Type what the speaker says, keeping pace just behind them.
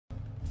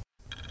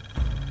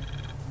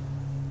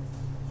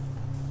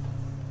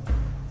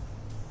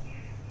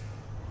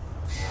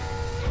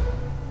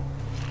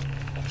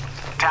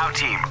Tau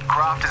team,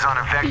 Croft is on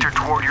a vector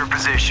toward your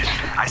position.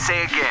 I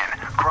say again,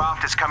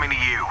 Croft is coming to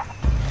you.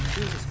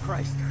 Jesus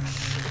Christ.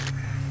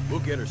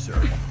 We'll get her, sir.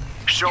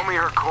 Show me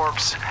her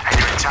corpse, and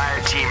your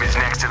entire team is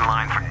next in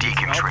line for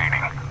Deacon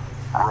training.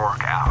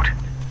 Rourke out.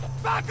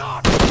 Back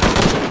off!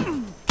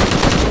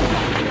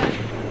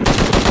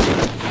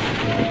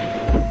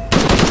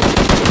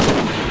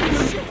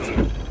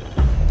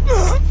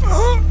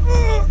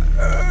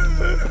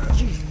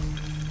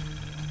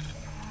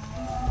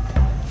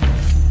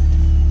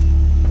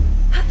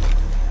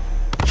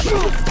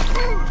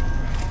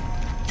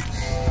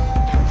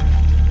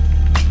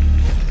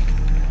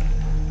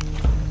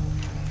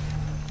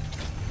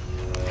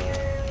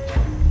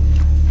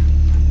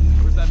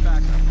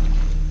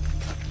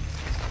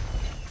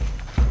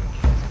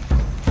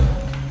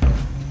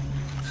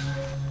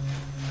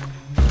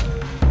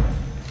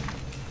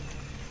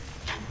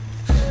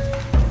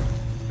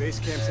 Base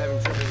camp's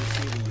having trouble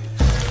receiving you.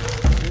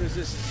 As soon as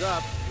this is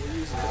up, we'll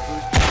use it to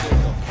boost the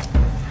signal.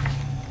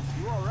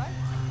 You alright?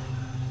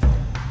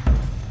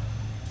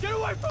 Get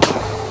away from me!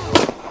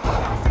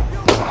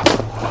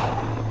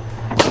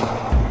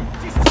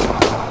 Jesus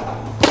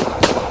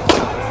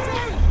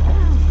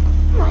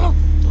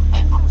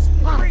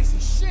Christ! Crazy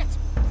shit!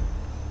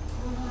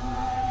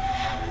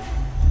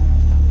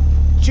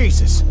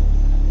 Jesus!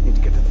 Need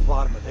to get to the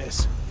bottom of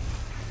this.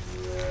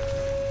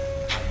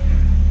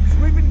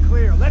 Sweeping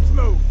clear, let's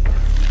move!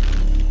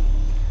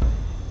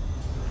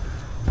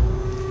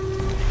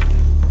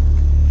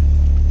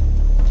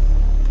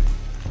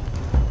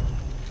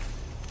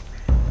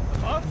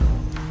 Up?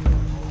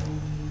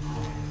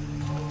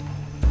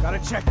 Gotta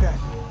check that.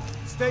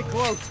 Stay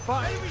close.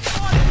 Enemy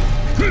spotted!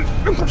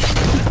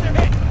 They're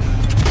hit!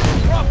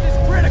 Croft is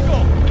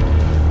critical!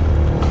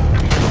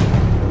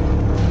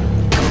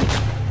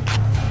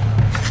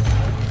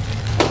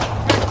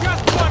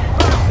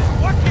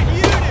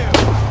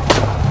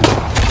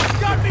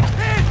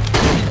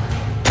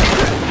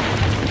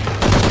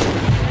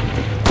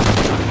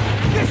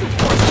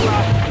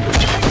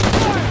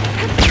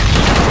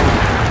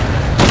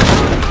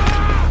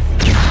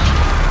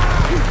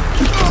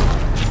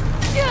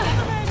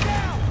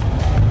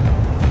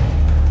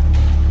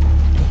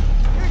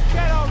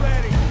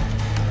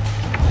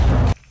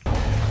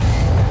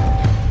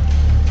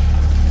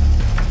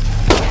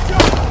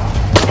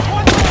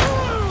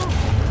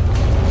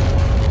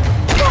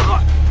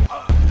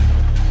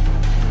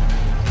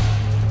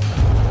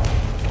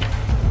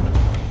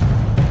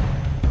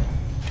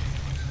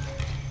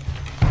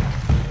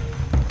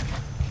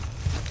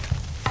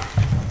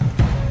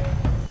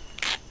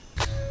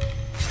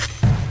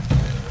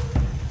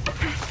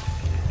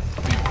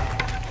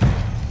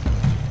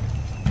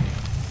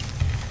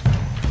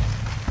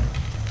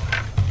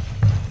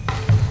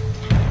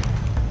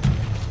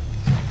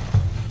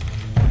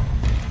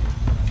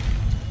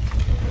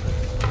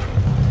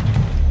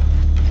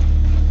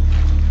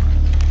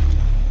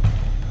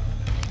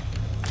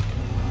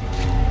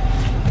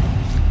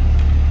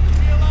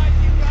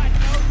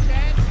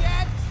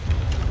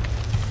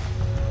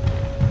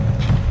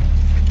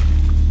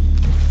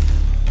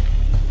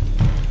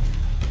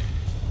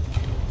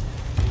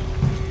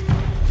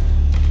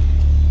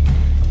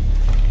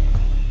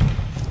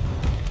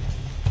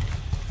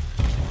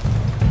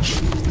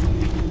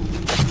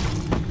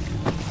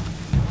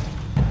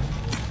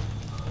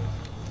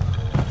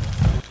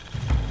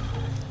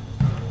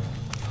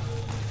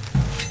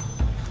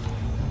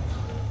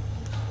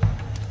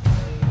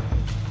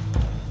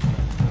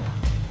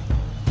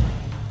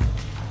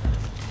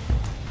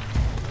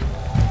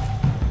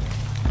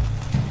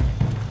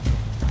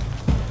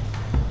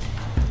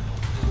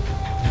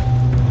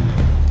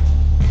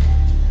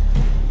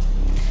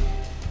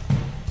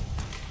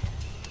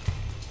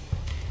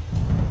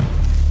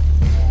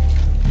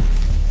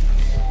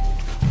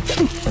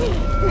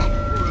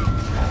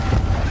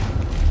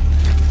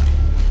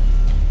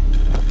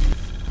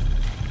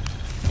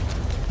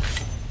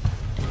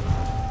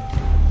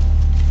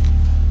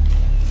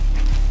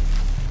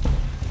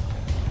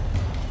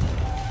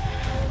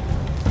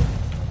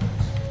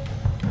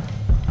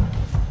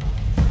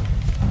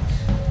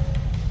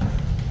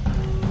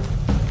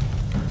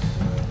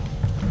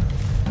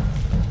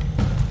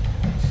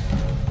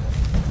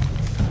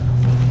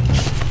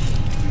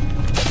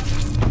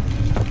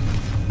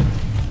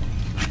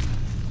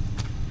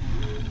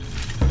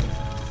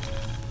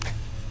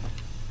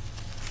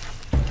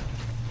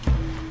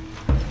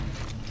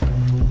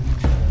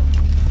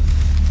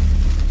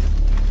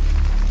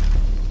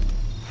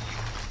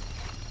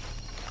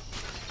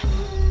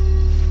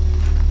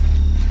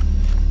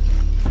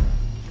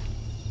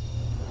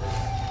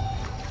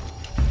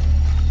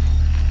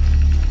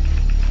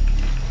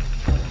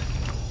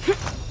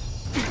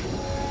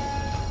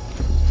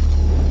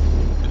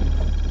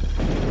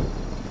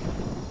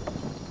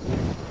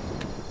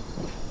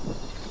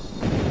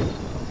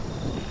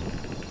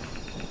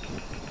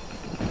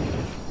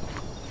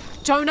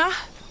 Jonah?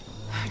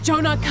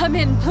 Jonah, come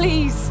in,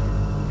 please.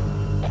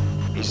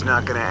 He's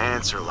not gonna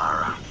answer,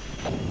 Lara.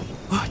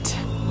 What?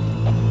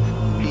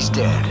 He's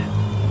dead.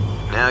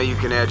 Now you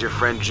can add your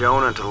friend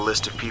Jonah to the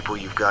list of people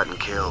you've gotten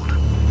killed.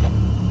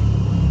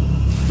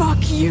 Fuck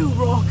you,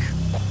 Rourke.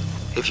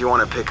 If you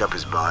want to pick up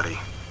his body,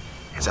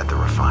 it's at the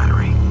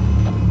refinery.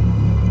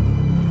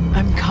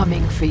 I'm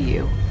coming for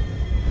you.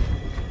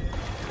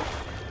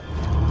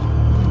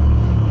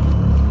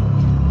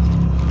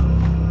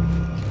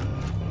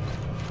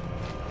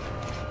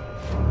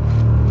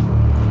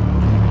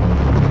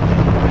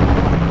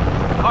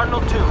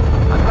 Cardinal 2,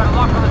 I've got a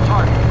lock on the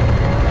target.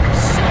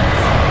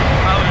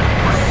 Pilot in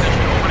first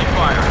position, opening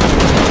fire.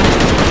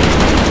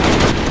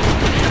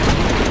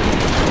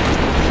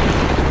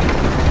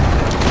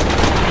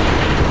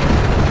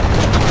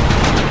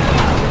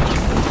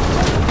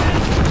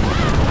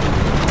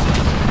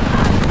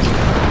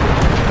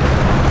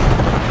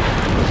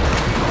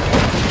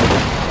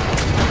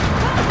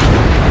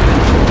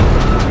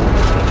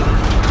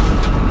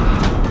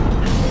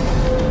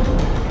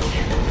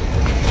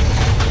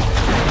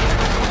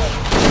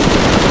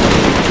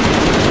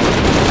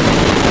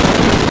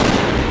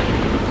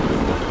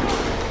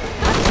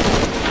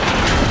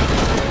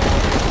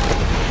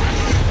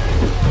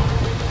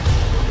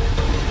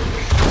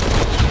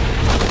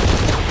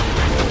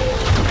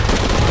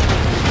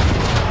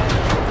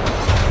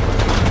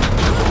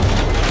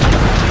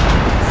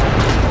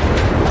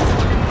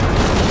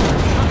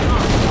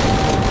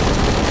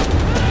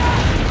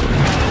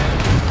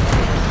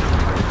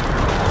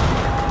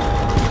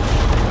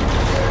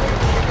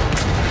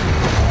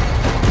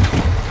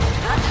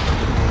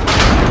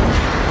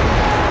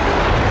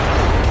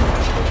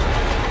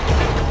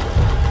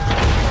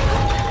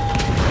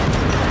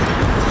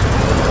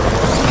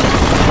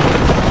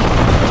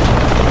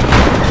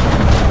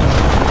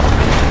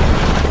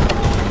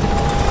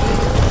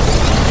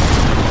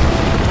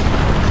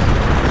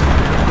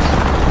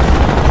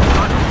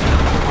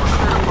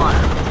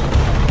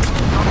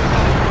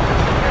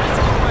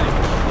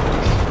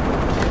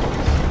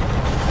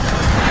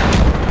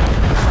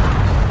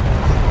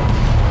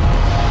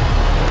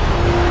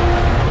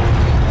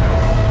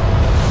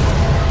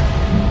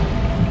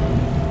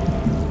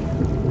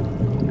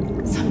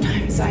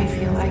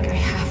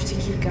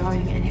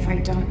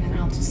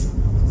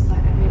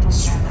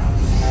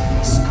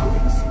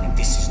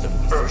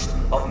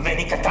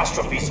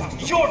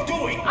 You're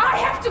doing! I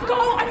have to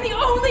go! I'm the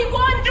only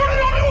one! You're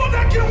the only one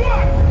that can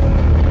work!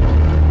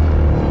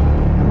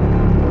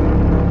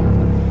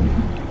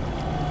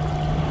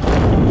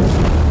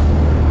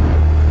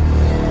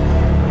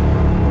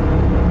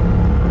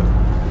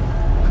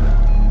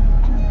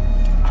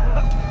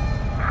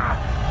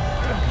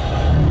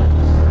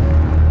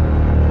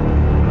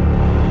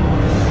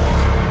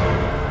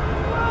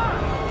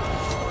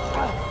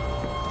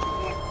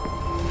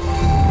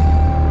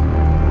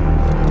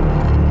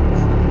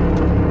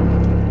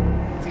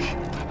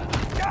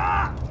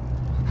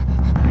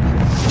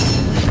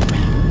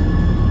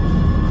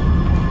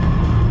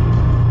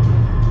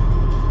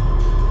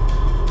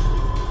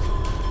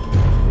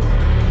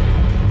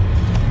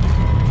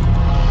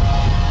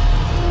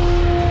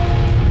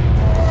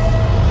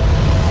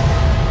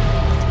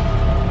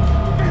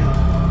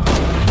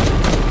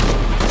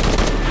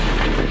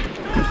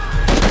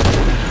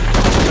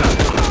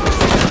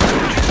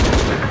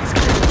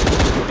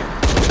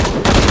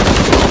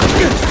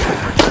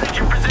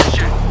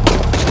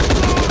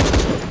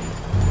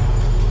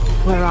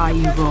 Where are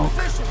you, Rourke?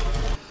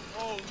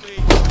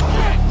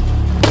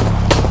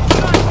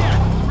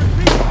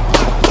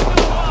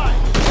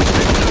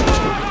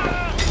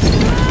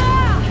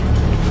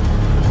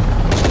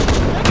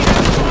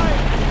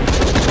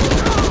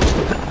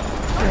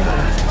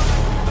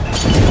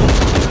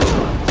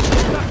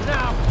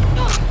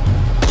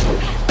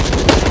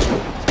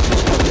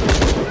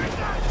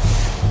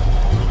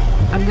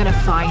 I'm gonna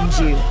find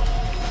you.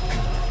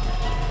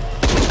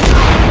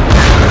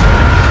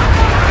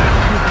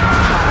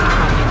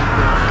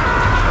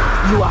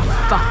 You are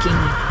fucking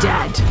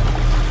dead.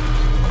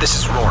 This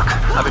is Rourke.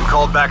 I've been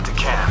called back to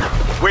camp.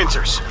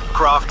 Winters,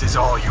 Croft is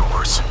all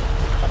yours.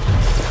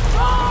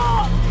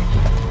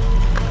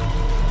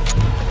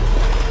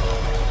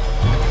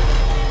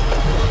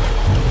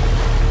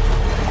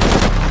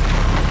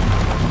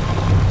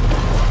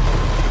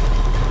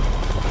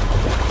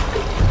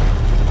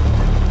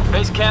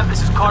 Base camp,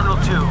 this is Cardinal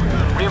 2.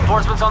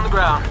 Reinforcements on the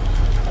ground.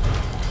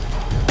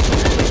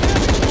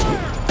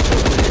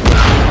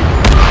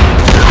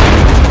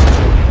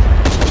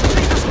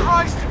 Jesus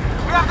Christ!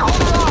 We have to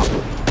hold her off!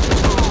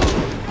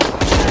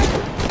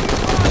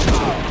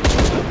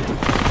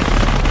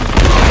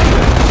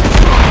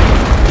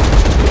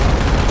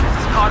 This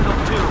is Cardinal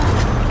 2.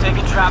 We're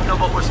taking shrapnel,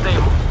 but we're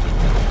stable.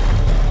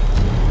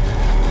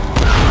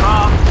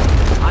 Rob,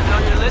 I know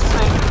you're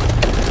listening.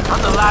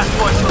 I'm the last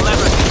voice you'll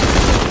ever hear.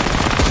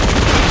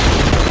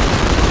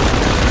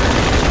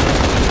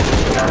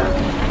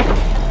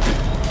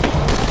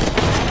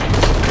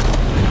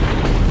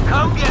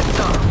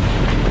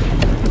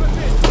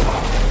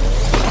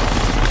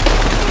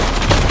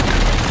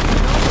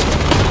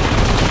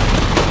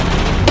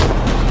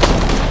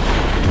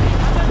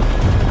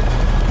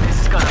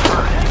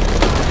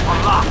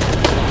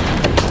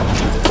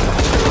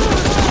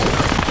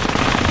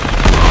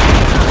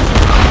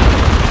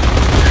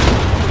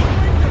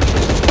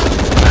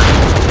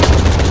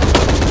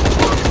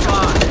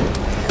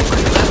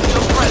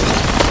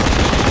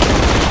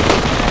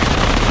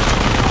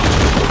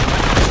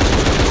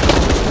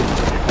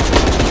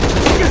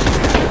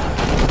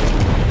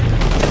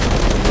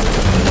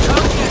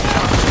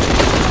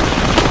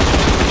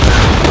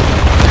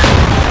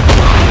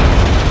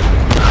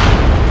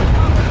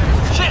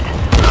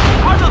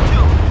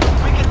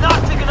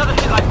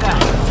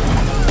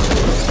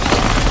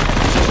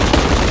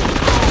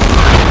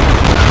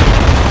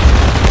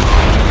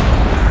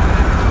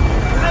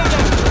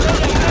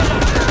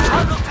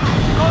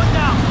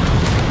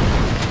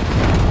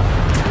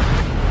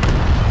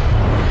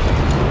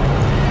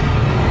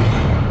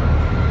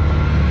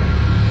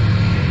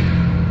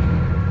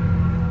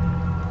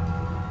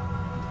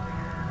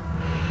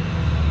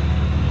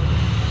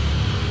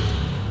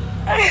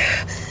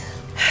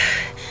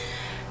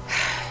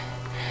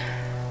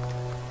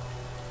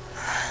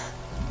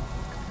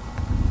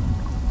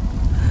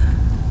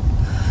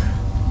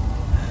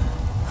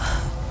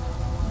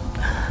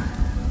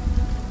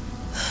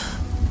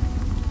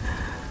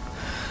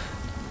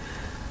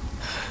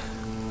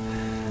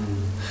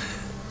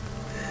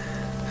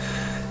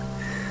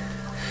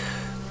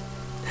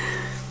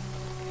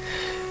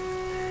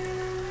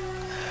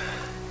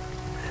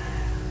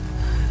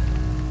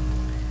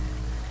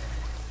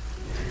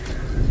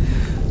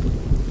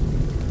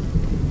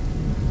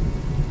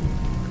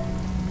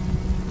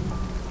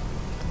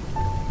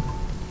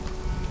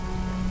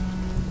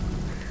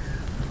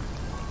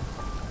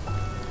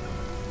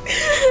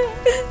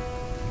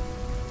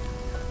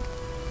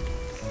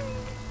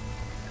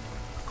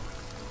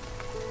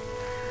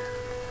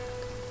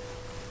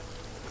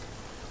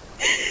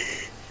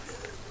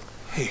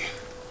 Hey,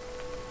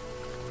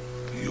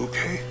 you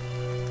okay?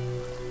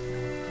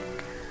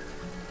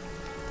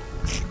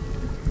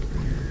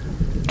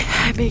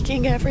 I'm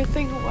making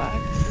everything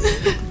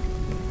worse.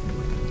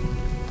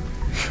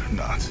 You're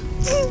not.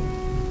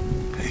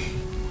 Hey,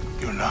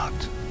 you're not.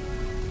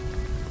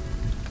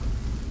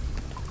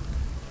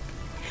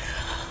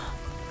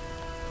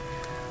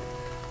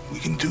 We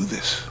can do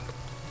this.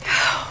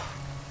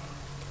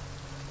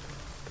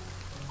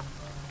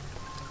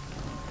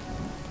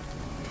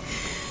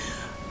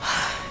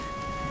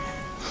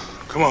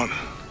 Come on.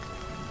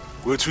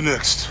 Where to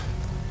next?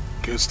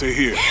 Can't stay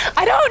here.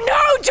 I don't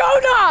know,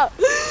 Jonah!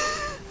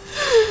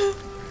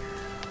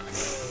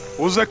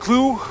 What was that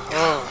clue?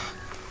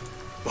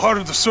 The heart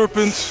of the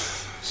serpent,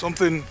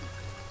 something...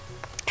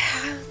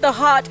 The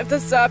heart of the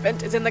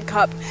serpent is in the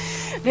cup,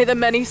 near the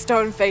many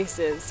stone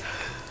faces.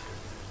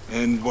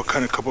 And what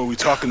kind of cup are we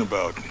talking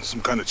about?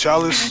 Some kind of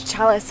chalice? A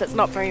chalice that's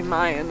not very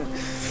mine.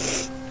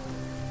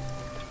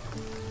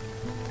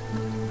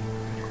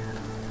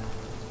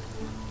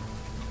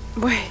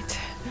 Wait.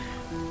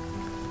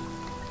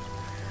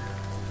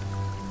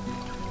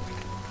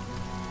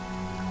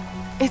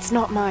 It's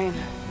not mine.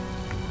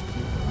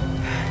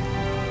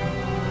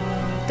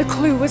 The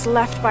clue was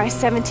left by a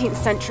 17th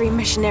century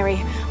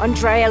missionary,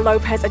 Andrea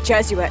Lopez, a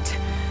Jesuit.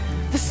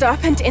 The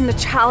serpent in the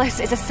chalice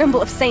is a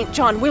symbol of St.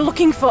 John. We're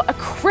looking for a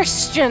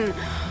Christian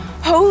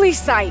holy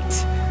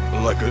site.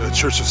 Like a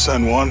Church of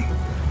San Juan?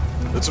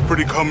 That's a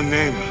pretty common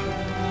name.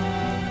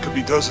 Could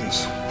be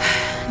dozens.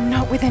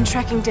 Not within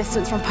trekking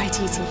distance from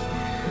Paititi.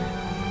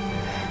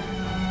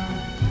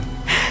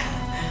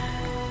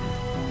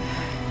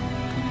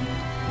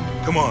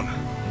 Come on,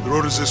 the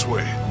road is this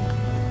way.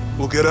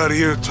 We'll get out of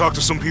here, talk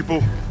to some people.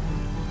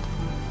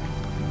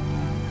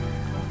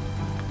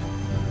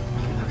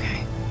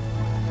 Okay.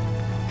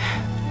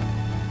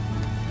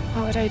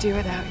 What would I do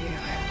without you?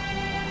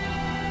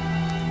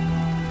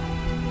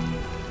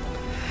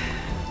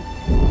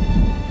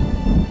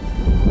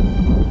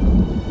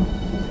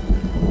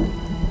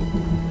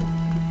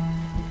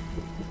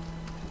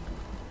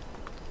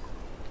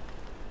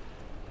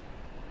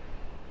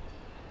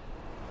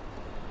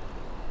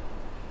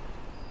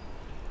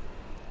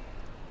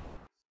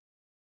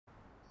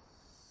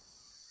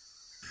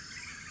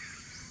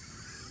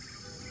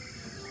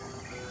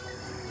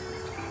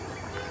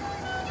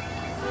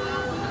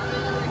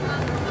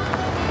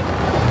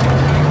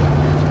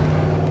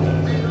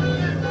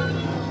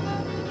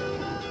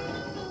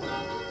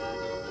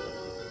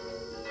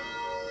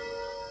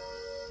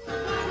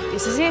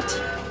 This is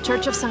it.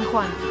 Church of San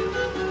Juan.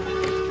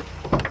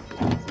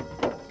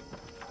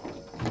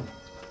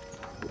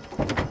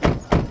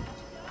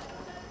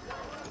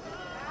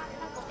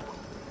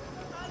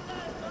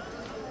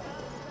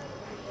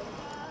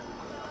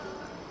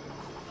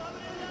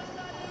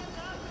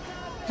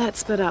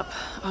 Let's split up.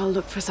 I'll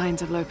look for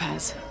signs of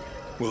Lopez.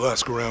 We'll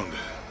ask around,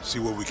 see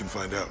what we can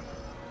find out.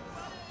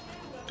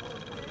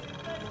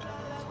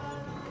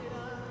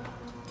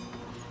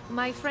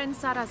 My friend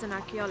Sarah's an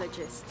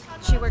archaeologist.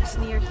 She works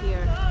near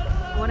here.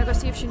 Wanna go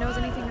see if she knows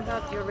anything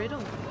about your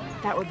riddle?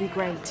 That would be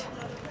great.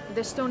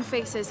 The stone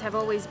faces have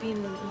always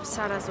been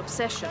Sarah's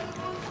obsession.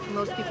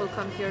 Most people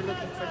come here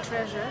looking for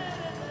treasure,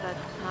 but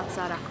not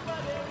Sarah.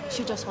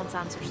 She just wants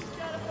answers.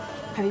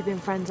 Have you been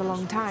friends a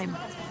long time?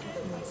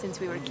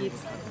 Since we were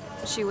kids.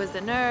 She was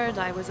the nerd,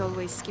 I was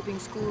always skipping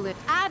school and...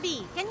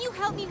 Abby, can you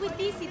help me with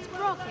this? It's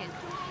broken.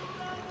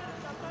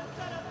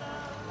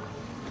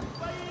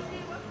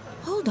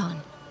 Hold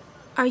on.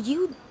 Are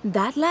you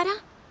that Lara?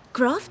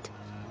 Croft?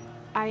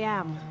 I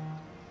am.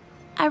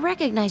 I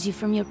recognize you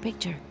from your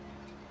picture.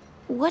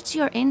 What's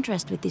your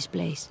interest with this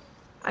place?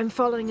 I'm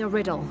following a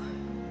riddle.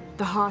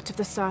 The heart of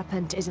the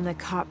serpent is in the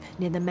cup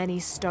near the many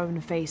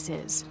stone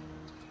faces.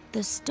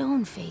 The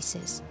stone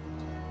faces.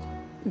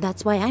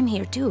 That's why I'm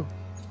here too.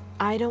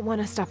 I don't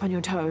want to step on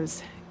your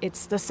toes.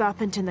 It's the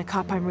serpent in the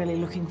cup I'm really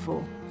looking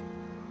for.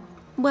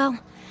 Well,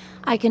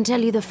 I can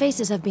tell you the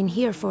faces have been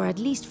here for at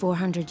least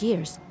 400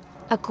 years.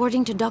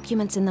 According to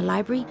documents in the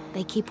library,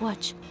 they keep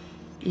watch.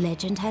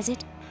 Legend has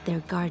it, they're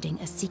guarding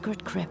a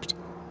secret crypt.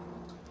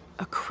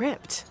 A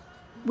crypt?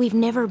 We've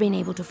never been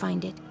able to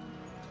find it.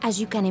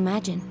 As you can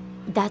imagine,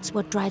 That's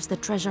what drives the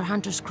treasure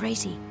hunters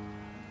crazy.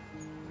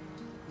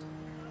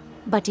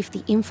 But if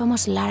the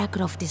infamous Lara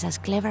Croft is as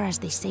clever as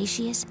they say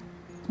she is,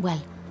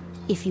 well,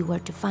 if you were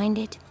to find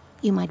it,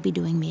 you might be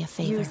doing me a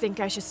favor. You think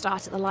I should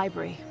start at the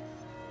library?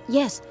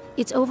 Yes,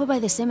 it's over by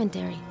the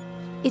cemetery.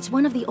 It's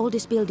one of the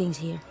oldest buildings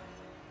here.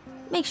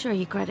 Make sure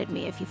you credit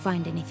me if you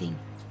find anything.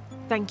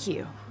 Thank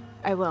you.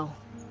 I will.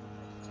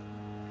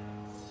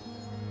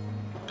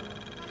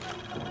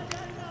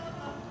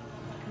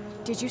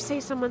 Did you say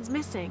someone's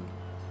missing?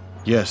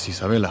 Yes,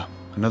 Isabela,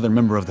 another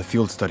member of the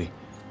field study.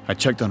 I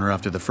checked on her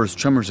after the first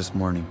tremors this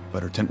morning,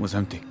 but her tent was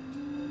empty.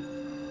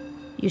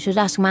 You should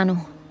ask Manu.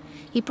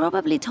 He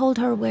probably told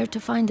her where to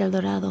find El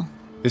Dorado.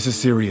 This is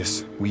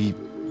serious. We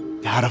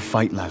had a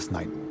fight last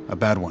night. A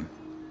bad one.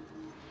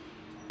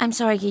 I'm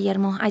sorry,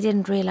 Guillermo. I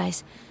didn't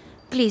realize.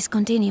 Please,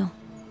 continue.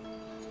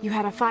 You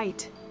had a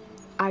fight.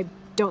 I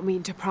don't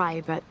mean to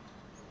pry, but...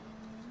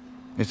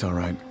 It's all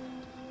right.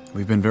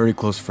 We've been very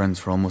close friends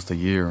for almost a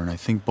year, and I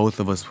think both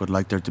of us would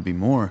like there to be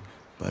more,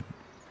 but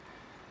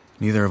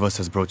neither of us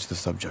has broached the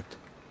subject.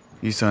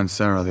 Isa and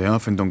Sarah, they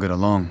often don't get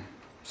along.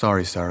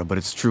 Sorry, Sarah, but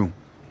it's true.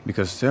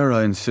 Because Sarah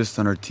insists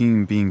on her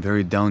team being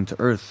very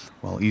down-to-earth,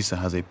 while Isa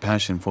has a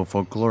passion for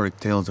folkloric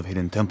tales of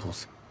hidden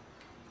temples.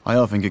 I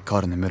often get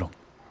caught in the middle.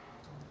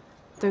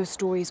 Those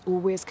stories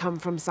always come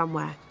from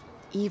somewhere.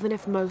 Even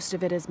if most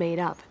of it is made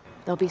up,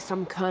 there'll be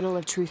some kernel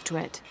of truth to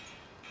it.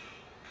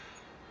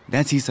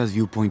 That's Isa's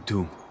viewpoint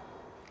too.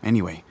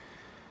 Anyway,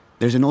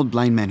 there's an old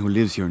blind man who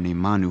lives here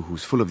named Manu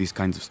who's full of these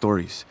kinds of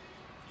stories.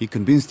 He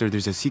convinced her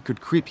there's a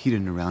secret crypt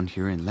hidden around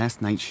here, and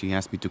last night she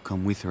asked me to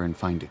come with her and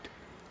find it.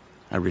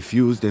 I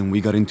refused, and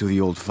we got into the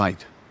old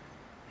fight.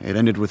 It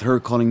ended with her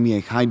calling me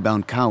a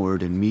hidebound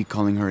coward and me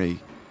calling her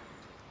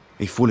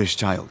a foolish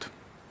child.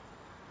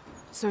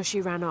 So she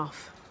ran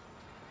off.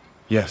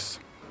 Yes.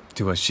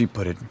 To, as she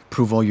put it,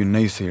 prove all you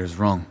naysayers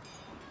wrong.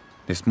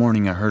 This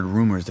morning I heard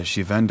rumors that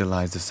she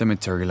vandalized the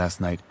cemetery last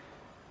night.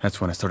 That's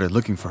when I started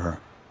looking for her.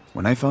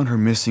 When I found her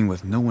missing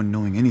with no one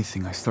knowing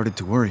anything, I started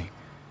to worry.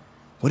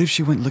 What if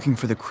she went looking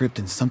for the crypt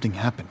and something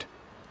happened?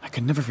 I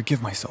could never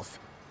forgive myself.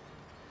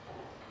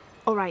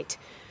 All right.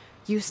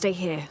 You stay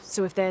here,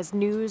 so if there's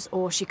news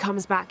or she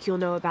comes back, you'll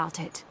know about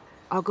it.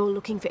 I'll go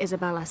looking for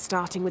Isabella,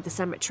 starting with the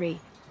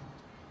cemetery.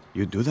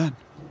 You do that?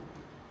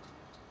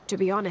 To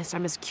be honest,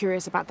 I'm as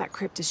curious about that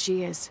crypt as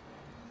she is.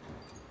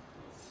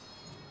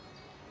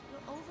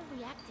 You're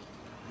overreacting.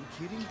 You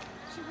kidding?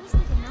 She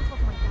wasted enough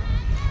of my time.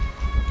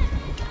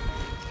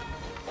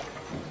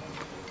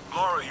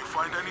 Laura, you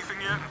find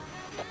anything yet?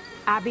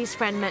 Abby's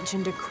friend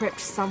mentioned a crypt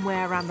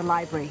somewhere around the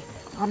library.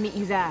 I'll meet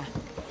you there.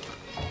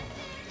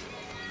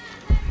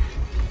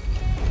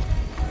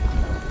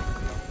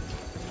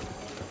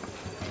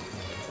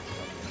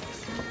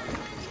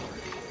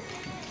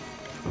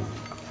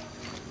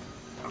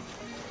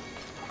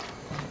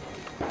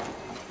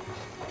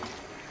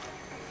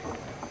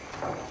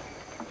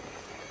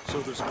 So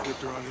there's a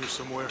crypt around here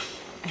somewhere?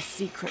 A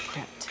secret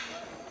crypt.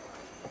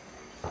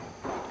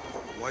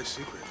 Why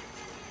secret?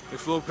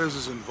 If Lopez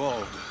is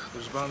involved,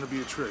 there's bound to be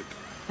a trick.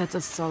 That's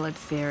a solid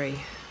theory.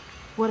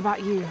 What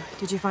about you?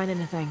 Did you find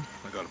anything?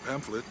 I got a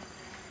pamphlet.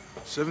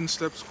 7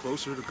 steps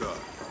closer to God.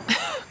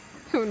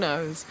 Who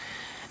knows?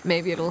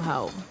 Maybe it'll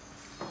help.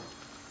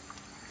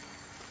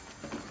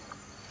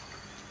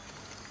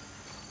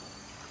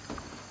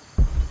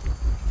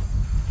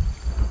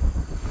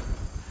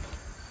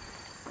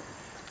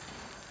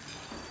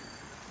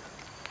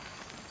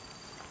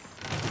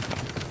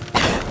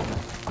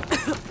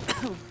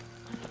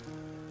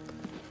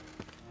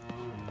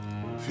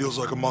 Feels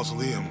like a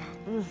mausoleum.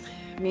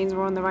 Means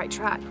we're on the right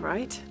track,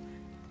 right?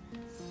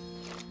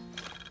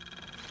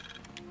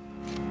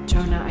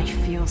 Jonah, I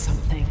feel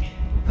something.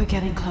 We're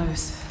getting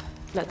close.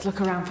 Let's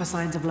look around for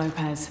signs of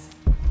Lopez.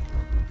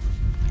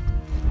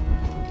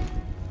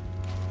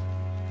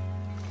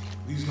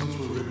 These notes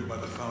were written by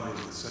the founder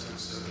of the Second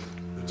Seven.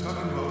 They're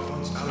talking about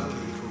funds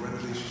allocated for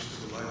renovations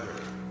to the library.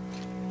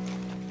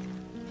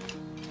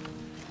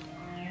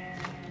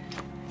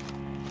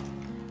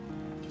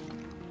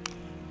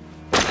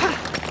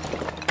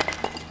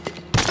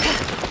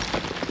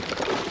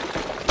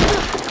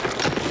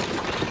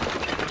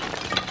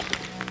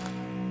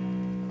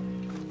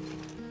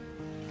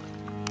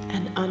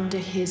 Under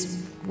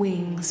his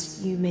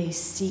wings you may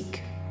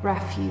seek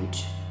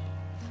refuge.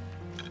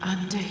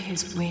 Under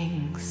his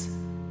wings.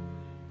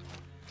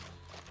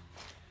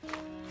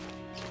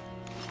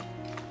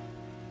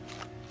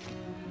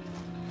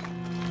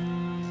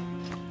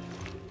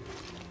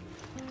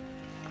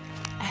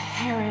 A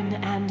heron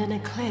and an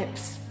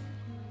eclipse.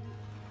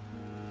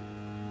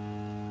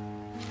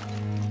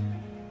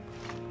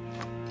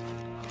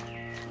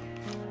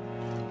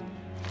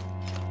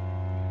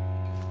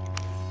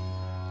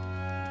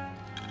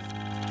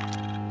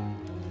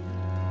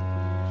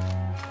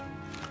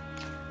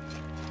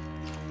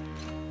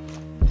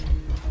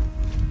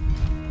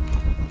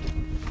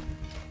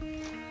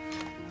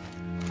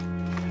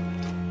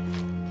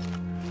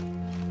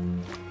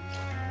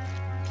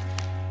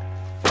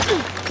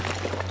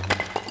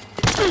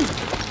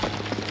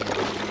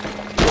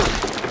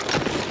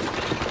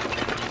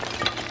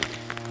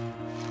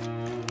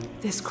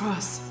 This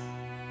cross.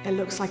 It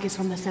looks like it's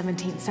from the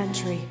 17th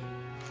century.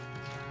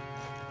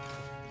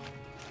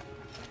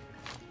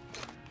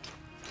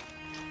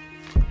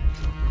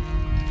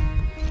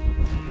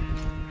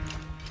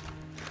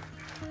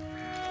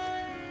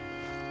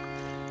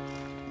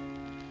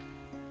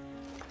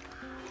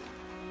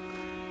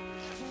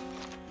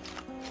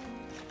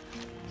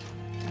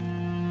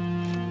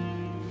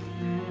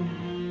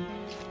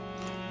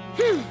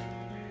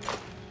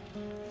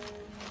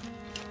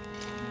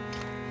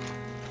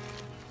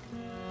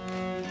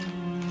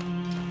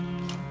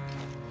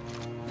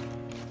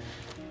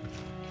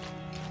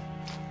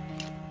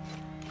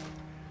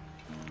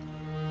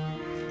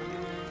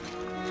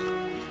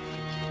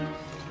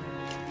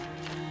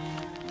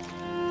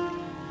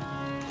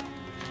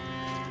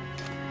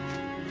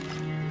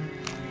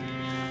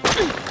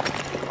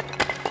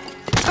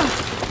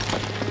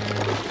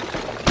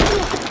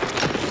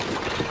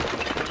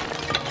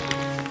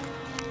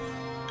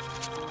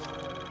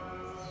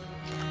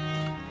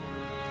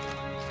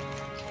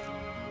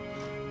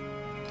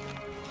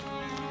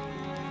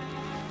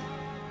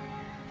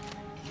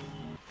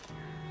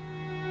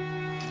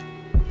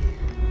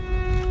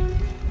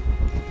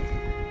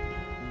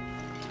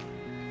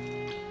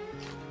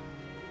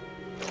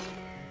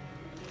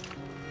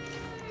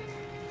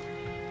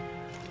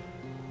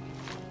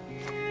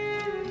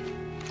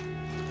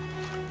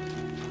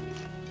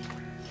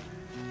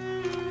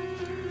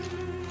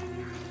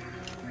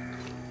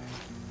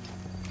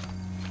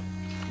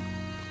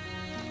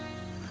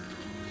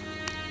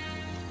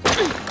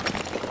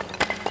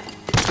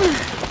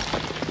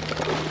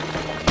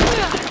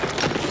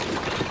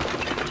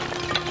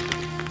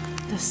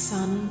 The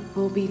sun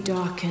will be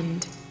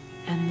darkened,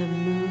 and the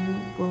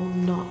moon will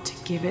not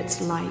give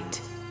its light.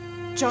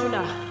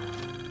 Jonah,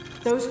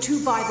 those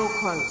two Bible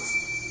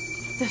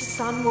quotes. The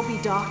sun will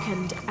be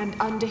darkened, and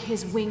under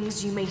his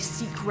wings you may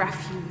seek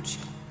refuge.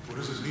 What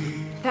does it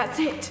mean? That's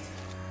it.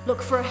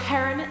 Look for a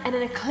heron and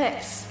an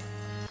eclipse.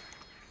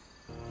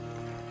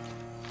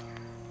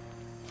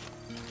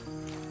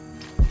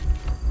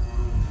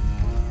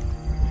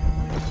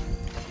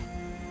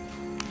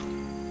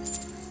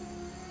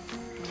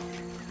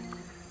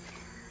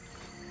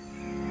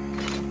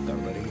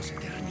 Tardaremos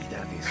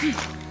eternidades.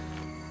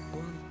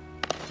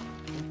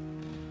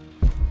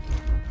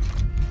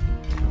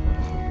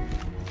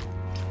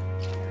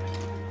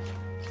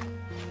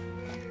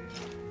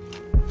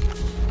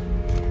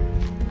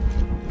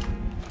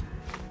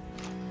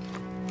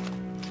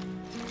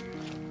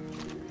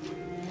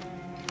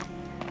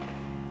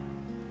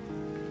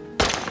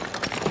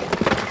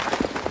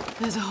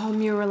 There's a whole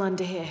mural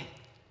under here.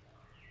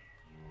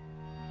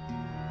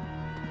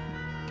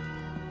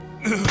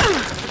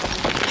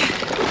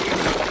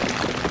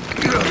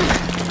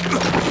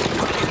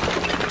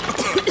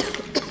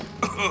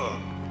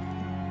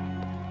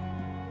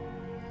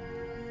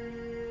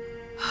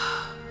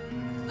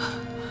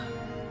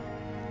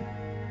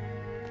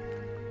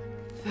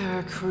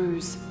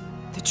 Veracruz,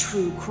 the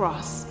true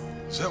cross.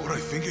 Is that what I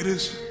think it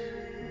is?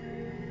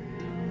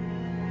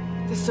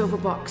 The silver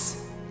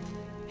box.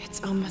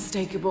 It's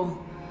unmistakable.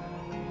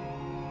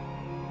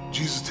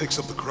 Jesus takes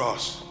up the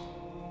cross.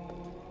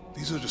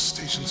 These are the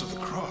stations of the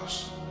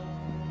cross.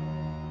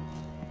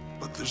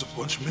 But there's a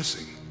bunch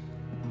missing.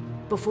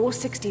 Before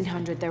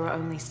 1600, there were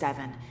only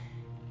 7.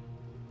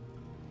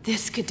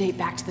 This could date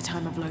back to the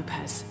time of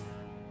Lopez.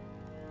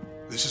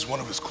 This is one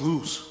of his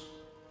clues.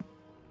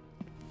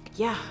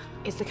 Yeah,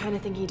 it's the kind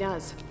of thing he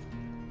does.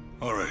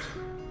 All right.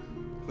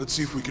 Let's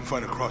see if we can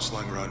find a cross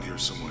lying around here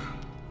somewhere.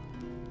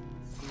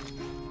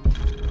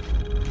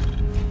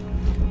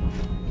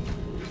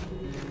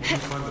 We'll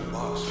find the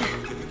box so we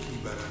can get the key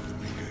back from the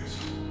briefcase.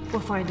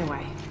 We'll find a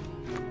way.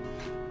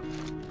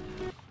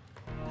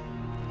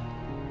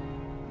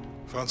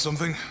 Found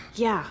something?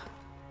 Yeah.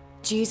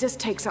 Jesus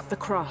takes up the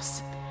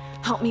cross.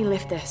 Help me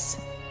lift this.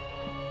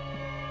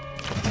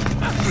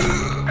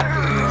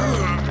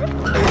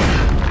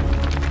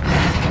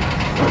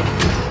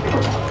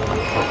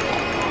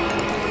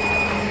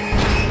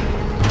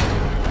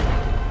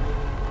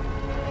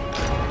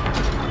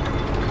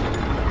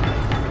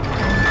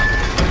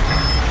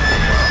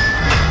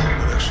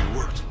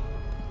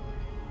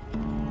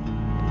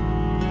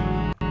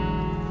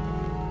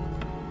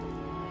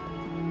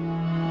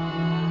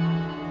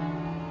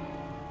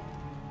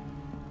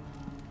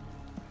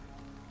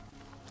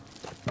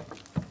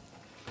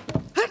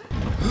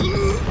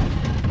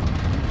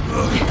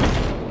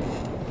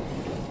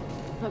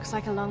 Looks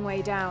like a long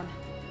way down.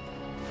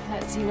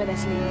 Let's see where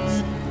this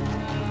leads.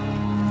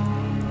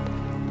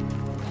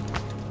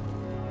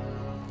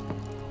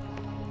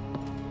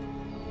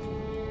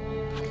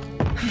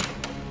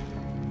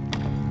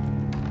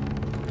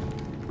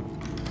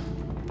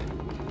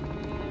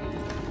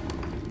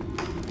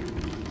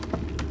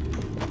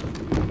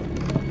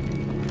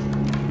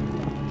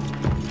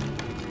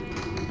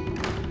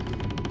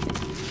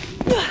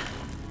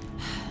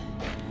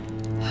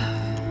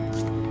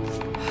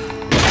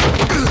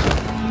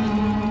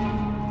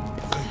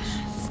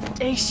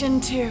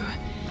 Station 2.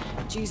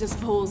 Jesus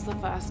falls the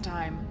first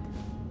time.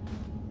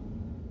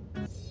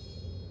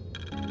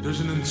 There's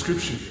an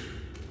inscription here.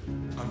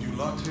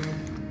 Ambulate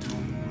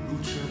dum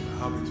lucem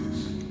habitis.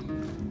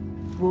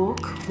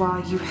 Walk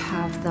while you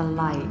have the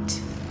light.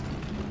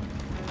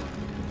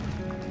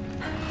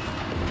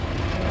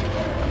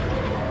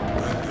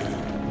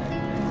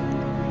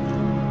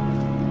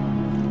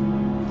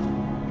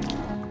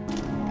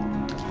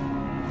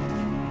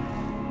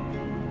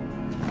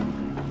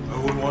 I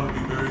wouldn't want to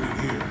be buried in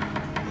here.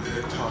 My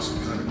head tossed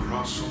behind a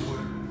cross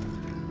somewhere.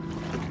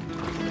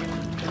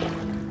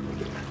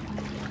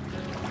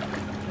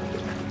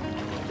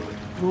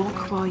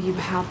 Walk while you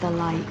have the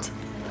light,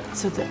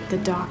 so that the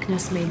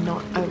darkness may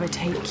not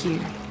overtake you.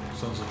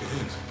 Sounds like a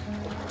hint.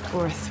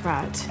 Or a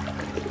threat.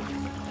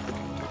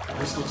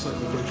 This looks like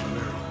the Virgin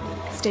Mary.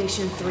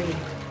 Station 3.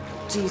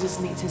 Jesus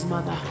meets his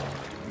mother.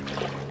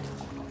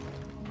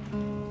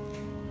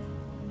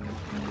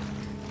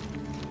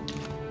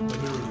 The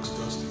mirror looks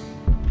dusty.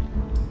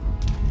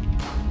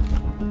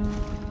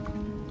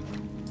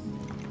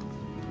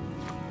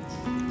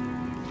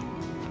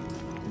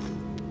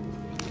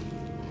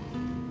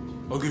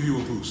 I'll give you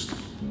a boost.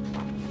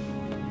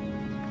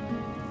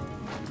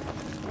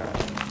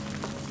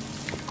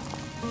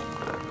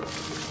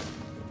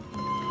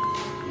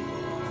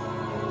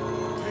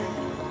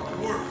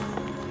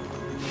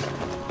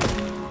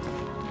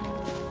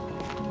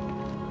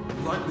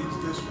 Light leads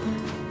this way.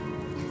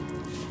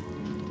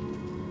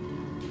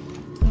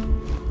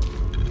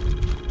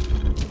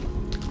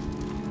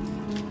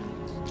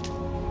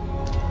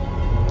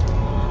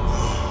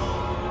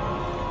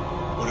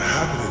 What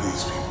happened to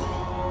these people?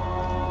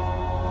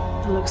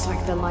 It looks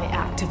like the light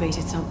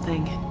activated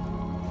something.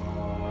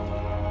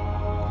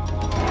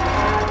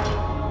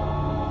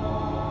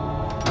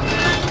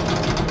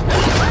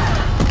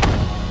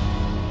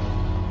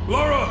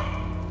 Laura!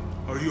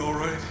 Are you all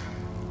right?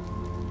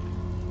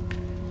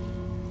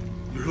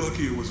 You're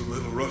lucky it was a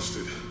little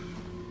rusted.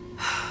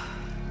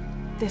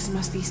 This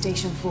must be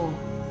Station 4.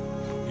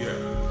 Yeah.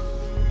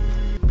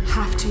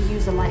 Have to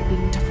use the light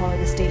beam to follow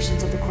the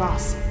stations of the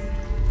cross.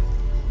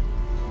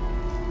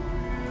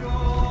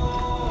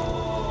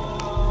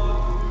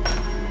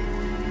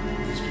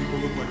 These people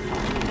look like they were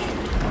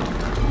tortured.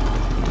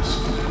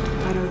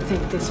 I don't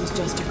think this was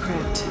just a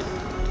crypt.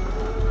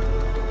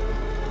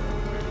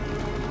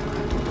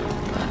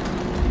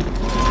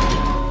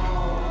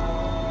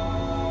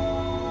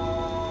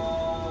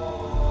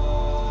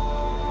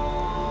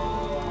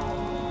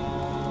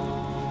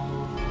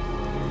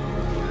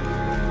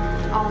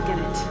 I'll get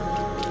it.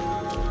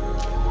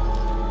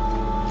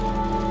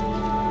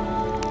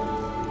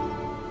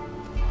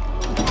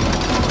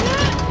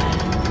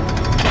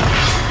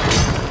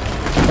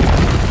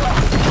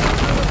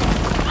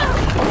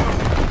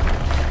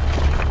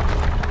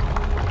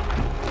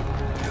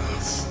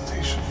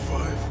 Station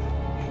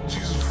 5.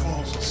 Jesus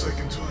falls the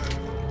second time.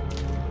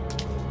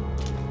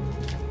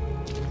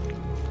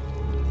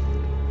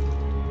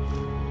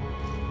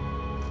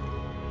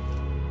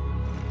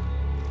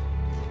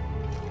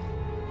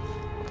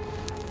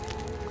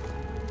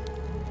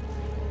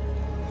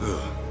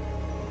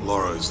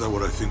 Laura, is that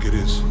what I think it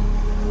is?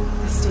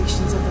 The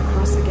stations of the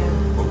cross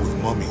again. But with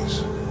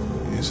mummies.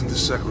 Isn't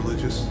this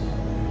sacrilegious?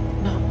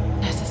 Not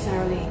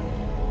necessarily.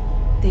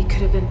 They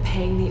could have been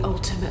paying the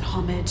ultimate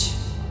homage.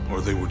 Or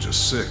they were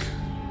just sick.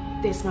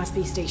 This must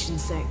be Station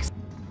 6.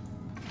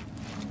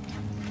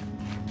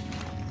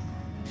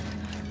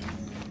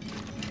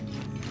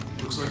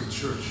 Looks like a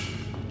church.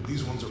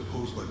 These ones are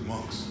posed like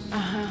monks.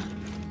 Uh-huh.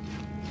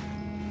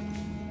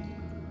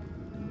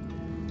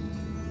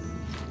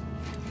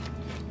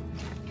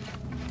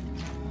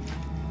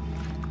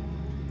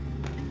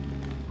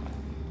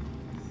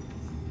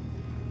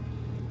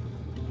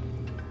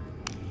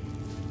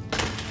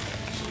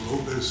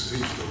 Lopez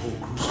staged the whole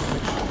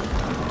crucifixion.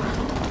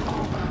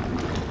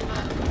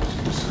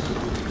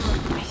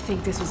 I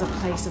think this was a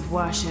place of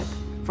worship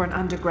for an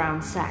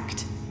underground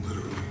sect.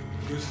 Literally.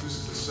 I guess this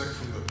is the sect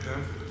from the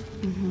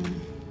pamphlet. Mm-hmm.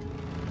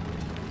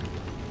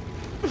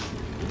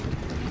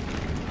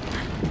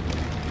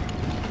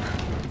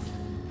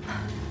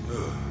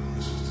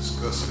 This is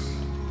disgusting.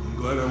 I'm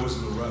glad I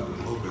wasn't around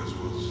when Lopez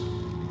was.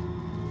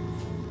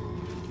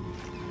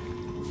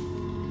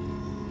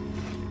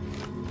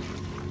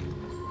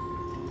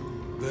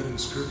 That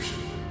inscription.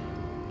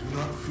 Do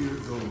not fear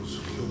those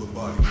who kill the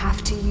body.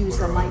 Have to use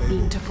the light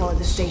beam to follow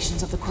the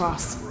stations of the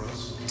cross.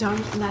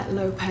 Don't let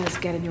Lopez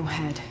get in your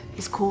head.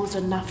 He's caused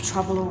enough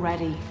trouble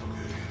already. Okay,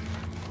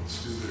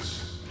 let's do this.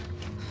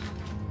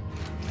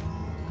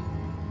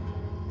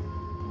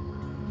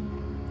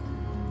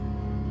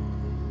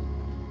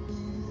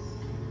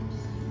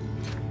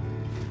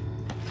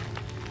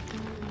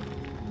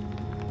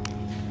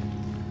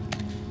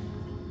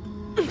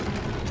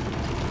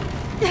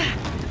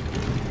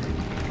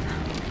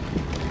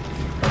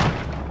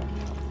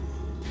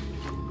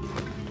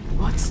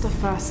 What's the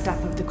first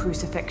step of the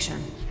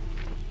crucifixion?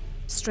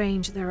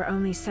 Strange, there are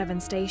only 7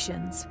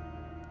 stations.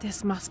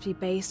 This must be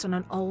based on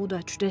an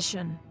older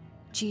tradition.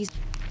 Jesus.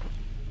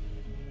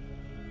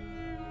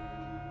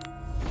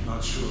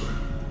 Not sure.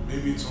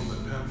 Maybe it's on the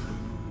pamphlet.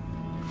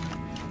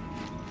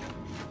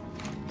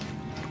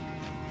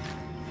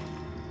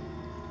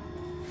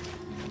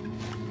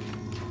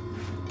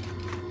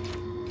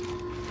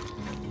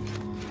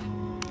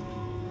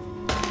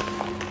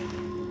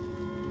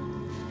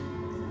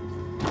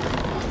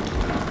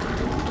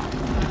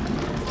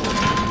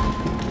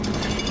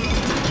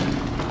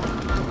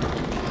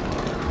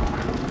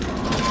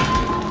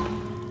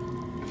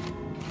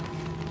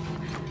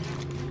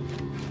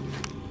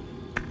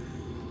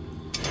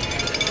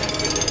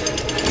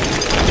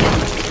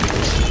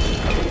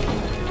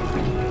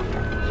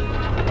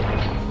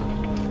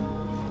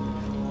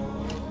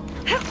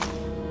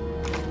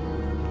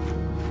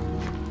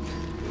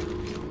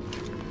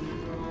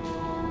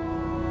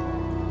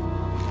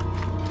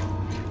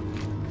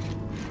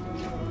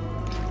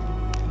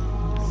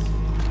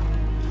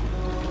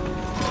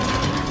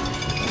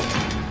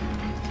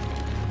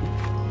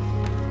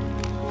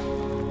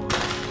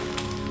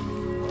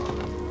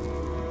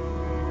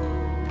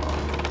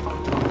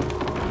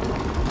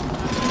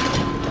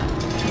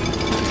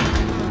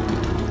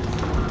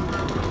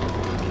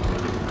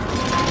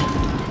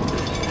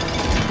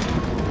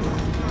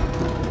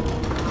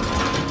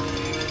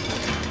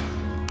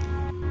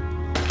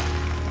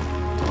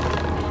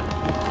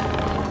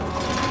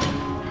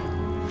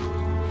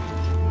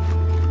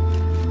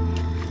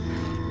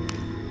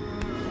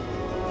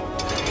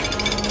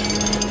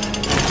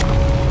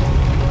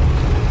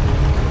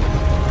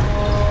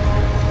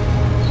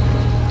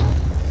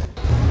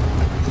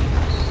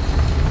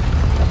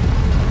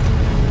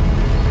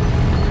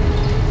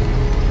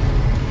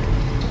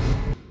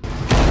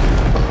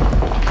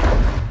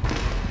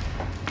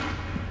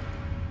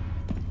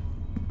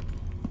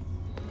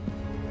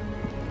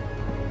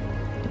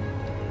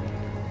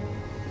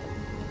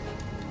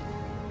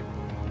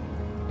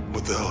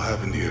 What the hell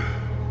happened here?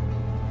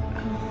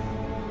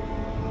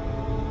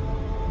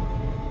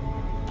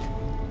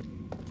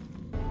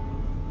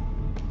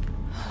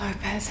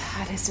 Lopez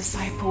had his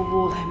disciple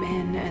wall him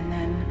in, and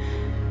then...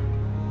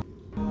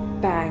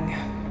 bang.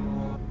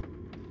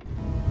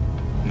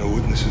 No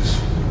witnesses.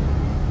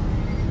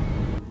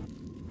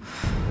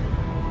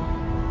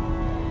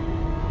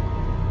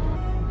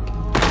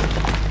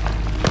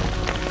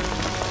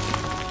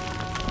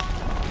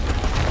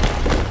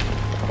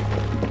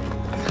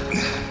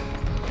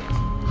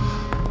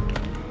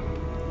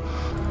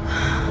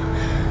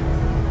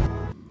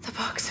 The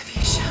box of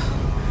Isha.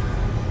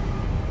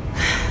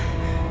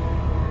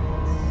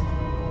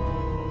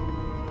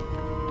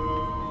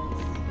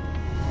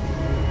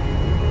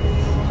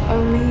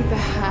 Only the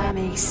hand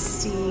may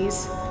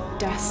seize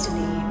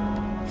destiny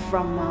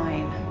from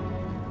mine.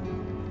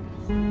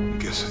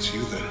 Guess it's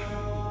you then.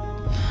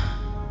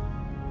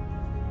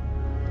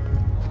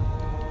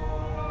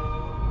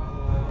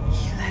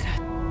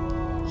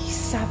 He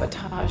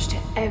sabotaged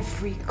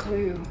every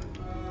clue.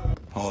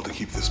 All to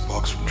keep this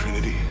box from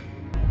Trinity.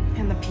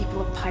 And the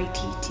people of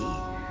Paititi.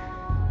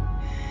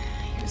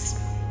 He was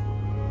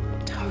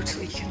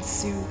totally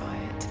consumed by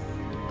it.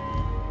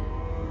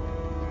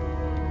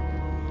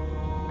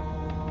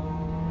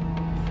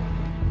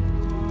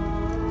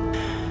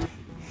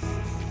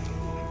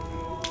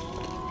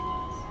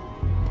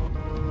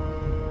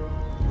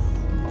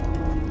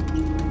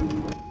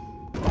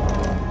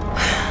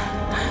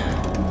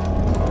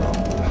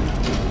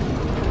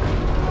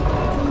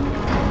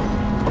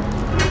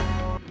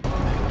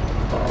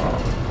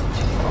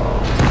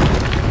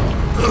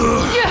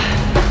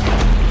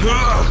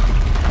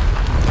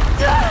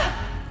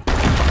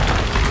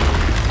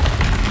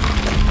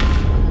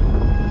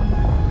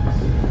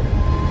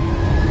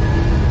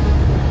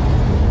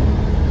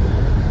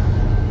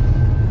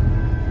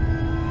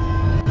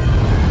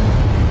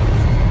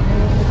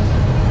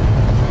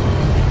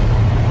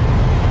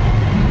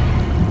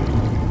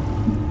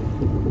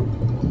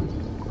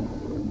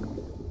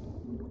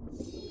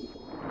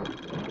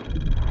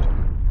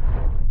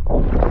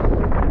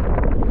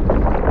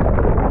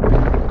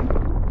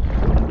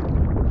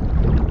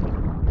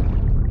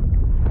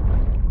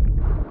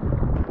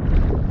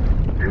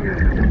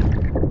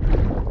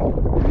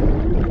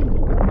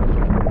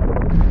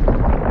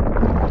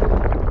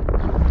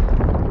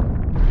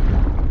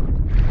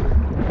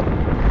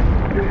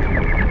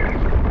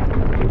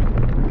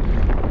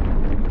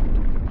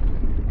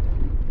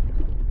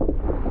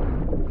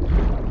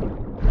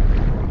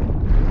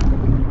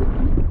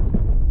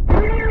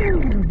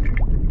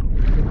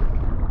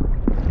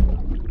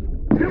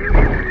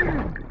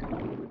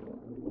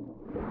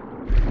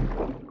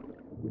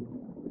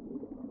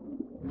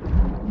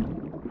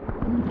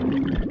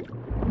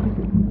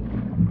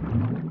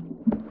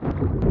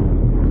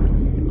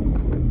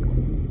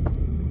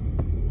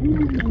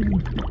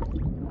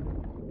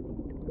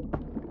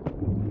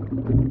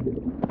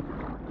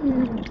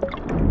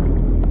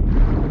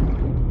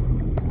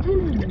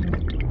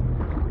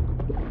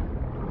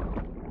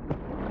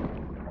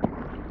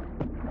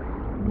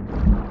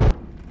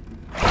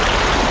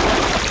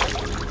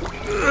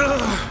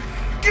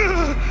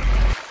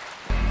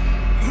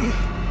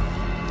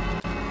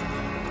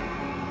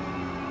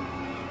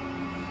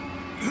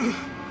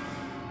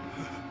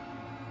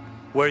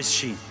 Where is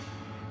she?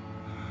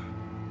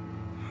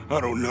 I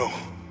don't know.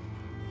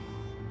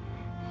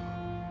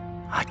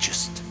 I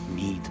just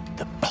need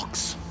the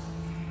box.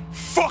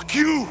 Fuck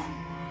you!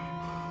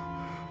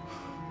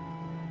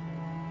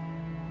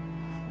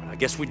 Well, I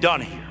guess we're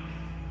done here.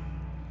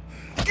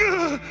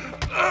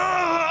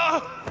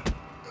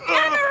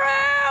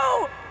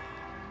 Amaru!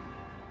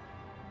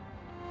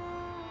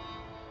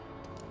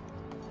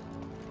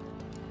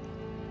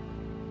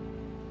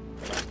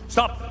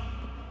 Stop!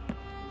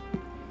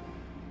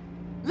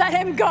 Let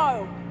him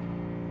go!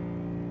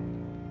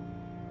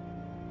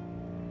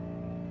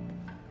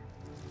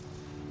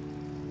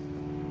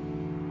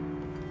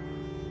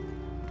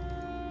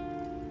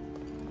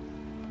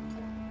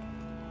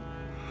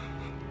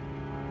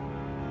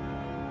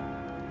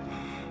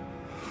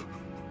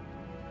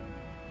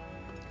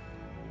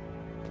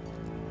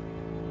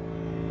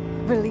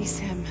 Release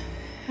him,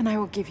 and I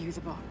will give you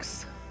the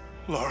box.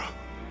 Lara,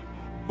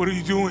 what are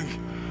you doing?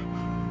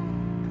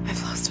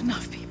 I've lost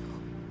enough people.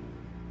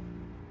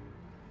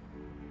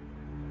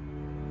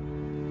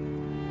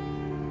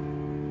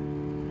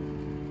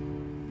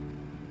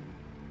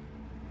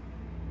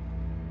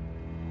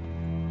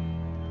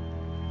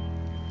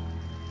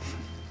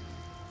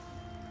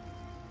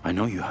 I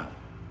know you have.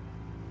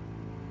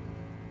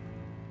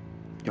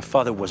 Your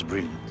father was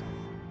brilliant.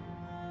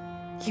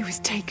 He was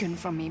taken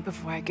from me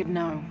before I could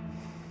know.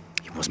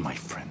 He was my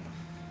friend.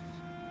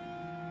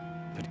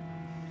 But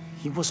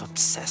he was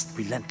obsessed,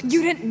 relentless.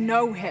 You didn't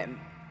know him.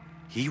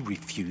 He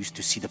refused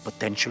to see the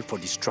potential for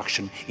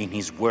destruction in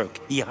his work.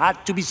 He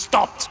had to be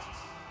stopped.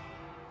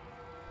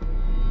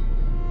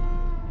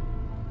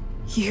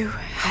 You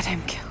had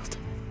him killed.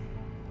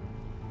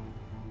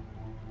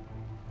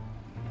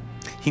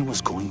 He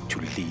was going to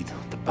lead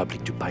the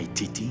public to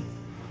Paititi.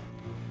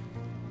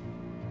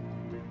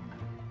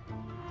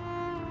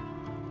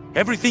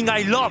 Everything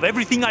I love,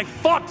 everything I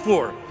fought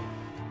for.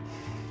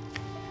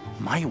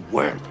 My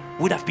world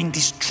would have been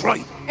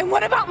destroyed. And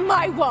what about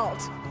my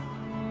world?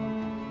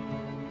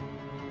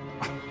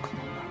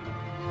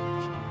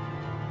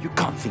 You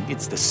can't think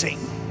it's the same.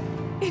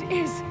 It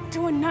is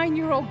to a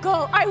 9-year-old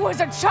girl. I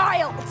was a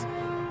child.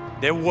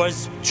 There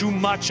was too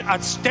much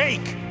at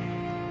stake.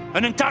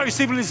 An entire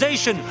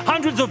civilization,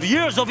 hundreds of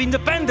years of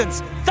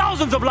independence,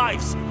 thousands of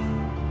lives.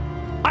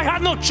 I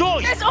had no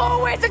choice. There's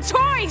always a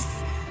choice.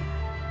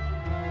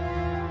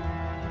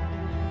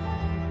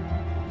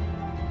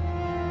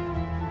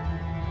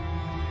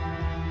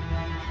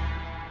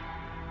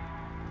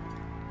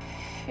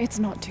 It's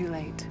not too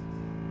late.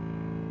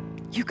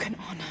 You can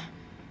honor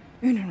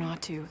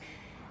Unuratu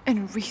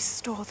and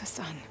restore the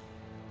sun.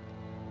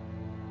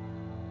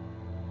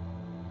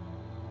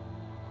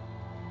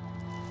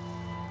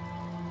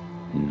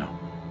 No.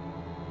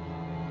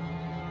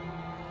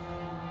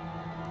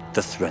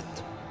 The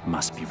threat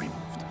must be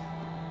removed.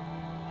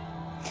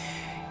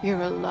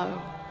 You're a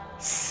low,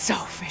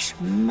 selfish,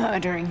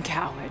 murdering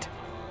coward.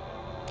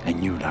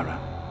 And you, Lara?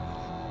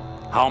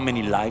 How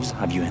many lives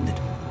have you ended?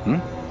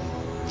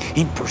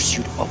 In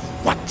pursuit of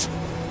what?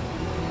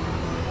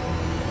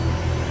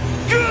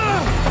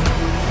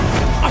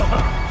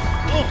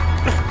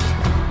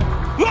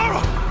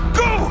 Lara!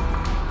 Go!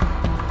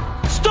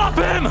 Stop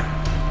him!